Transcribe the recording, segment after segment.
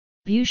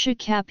Butia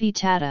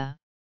capitata,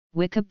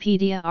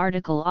 Wikipedia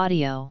article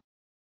audio.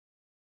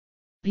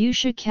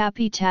 Butia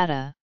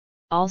capitata,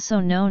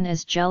 also known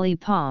as jelly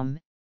palm,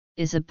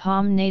 is a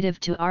palm native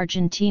to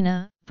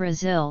Argentina,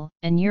 Brazil,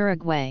 and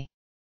Uruguay.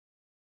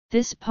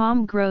 This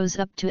palm grows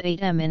up to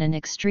 8 m in an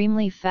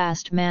extremely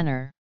fast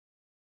manner.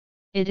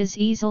 It is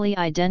easily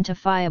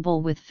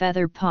identifiable with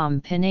feather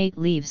palm pinnate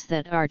leaves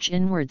that arch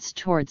inwards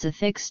towards a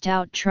thick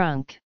stout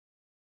trunk.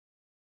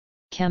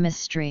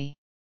 Chemistry.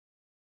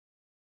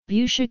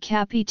 Butia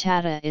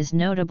capitata is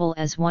notable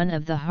as one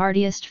of the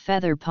hardiest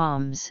feather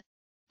palms,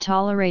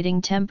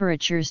 tolerating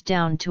temperatures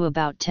down to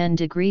about 10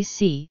 degrees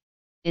C.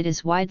 It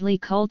is widely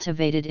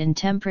cultivated in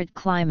temperate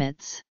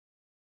climates.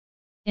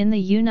 In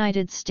the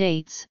United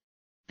States,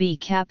 B.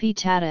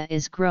 capitata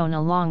is grown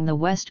along the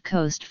west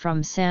coast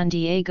from San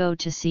Diego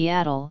to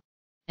Seattle,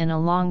 and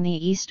along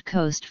the east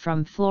coast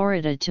from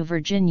Florida to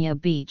Virginia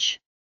Beach,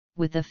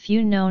 with a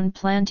few known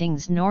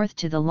plantings north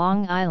to the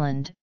Long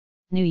Island,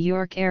 New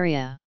York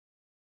area.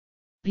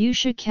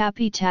 Butia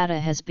capitata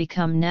has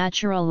become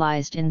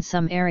naturalized in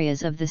some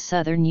areas of the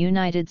southern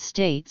United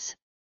States,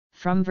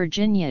 from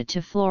Virginia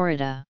to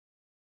Florida.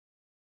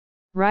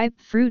 Ripe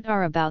fruit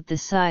are about the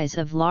size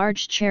of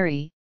large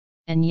cherry,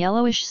 and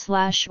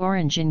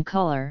yellowish/orange in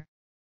color,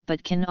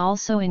 but can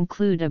also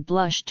include a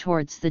blush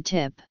towards the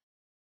tip.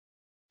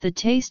 The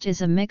taste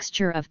is a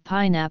mixture of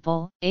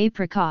pineapple,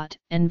 apricot,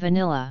 and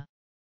vanilla.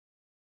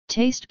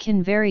 Taste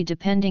can vary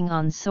depending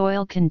on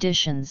soil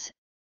conditions,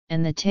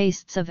 and the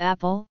tastes of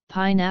apple,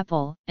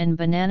 pineapple, and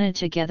banana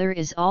together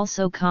is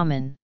also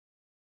common.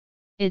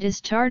 It is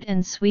tart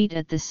and sweet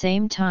at the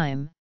same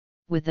time,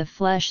 with a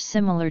flesh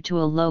similar to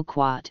a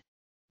loquat,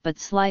 but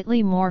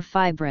slightly more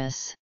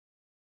fibrous.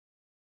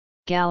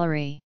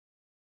 Gallery.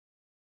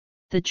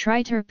 The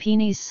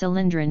triterpenes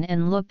cylindrin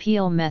and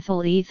lupeol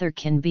methyl ether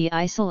can be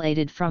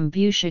isolated from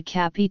Butia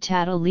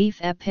capitata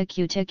leaf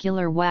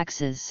epicuticular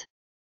waxes.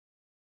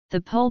 The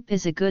pulp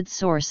is a good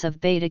source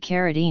of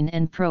beta-carotene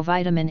and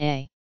provitamin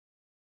A.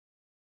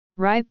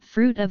 Ripe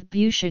fruit of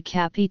Butia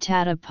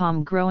capitata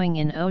palm growing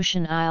in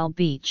Ocean Isle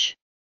Beach.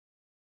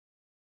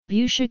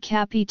 Butia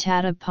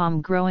capitata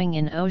palm growing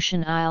in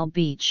Ocean Isle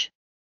Beach,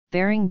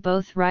 bearing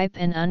both ripe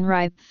and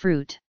unripe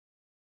fruit.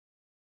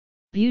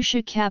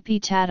 Butia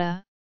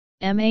capitata,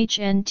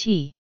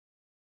 MHNT.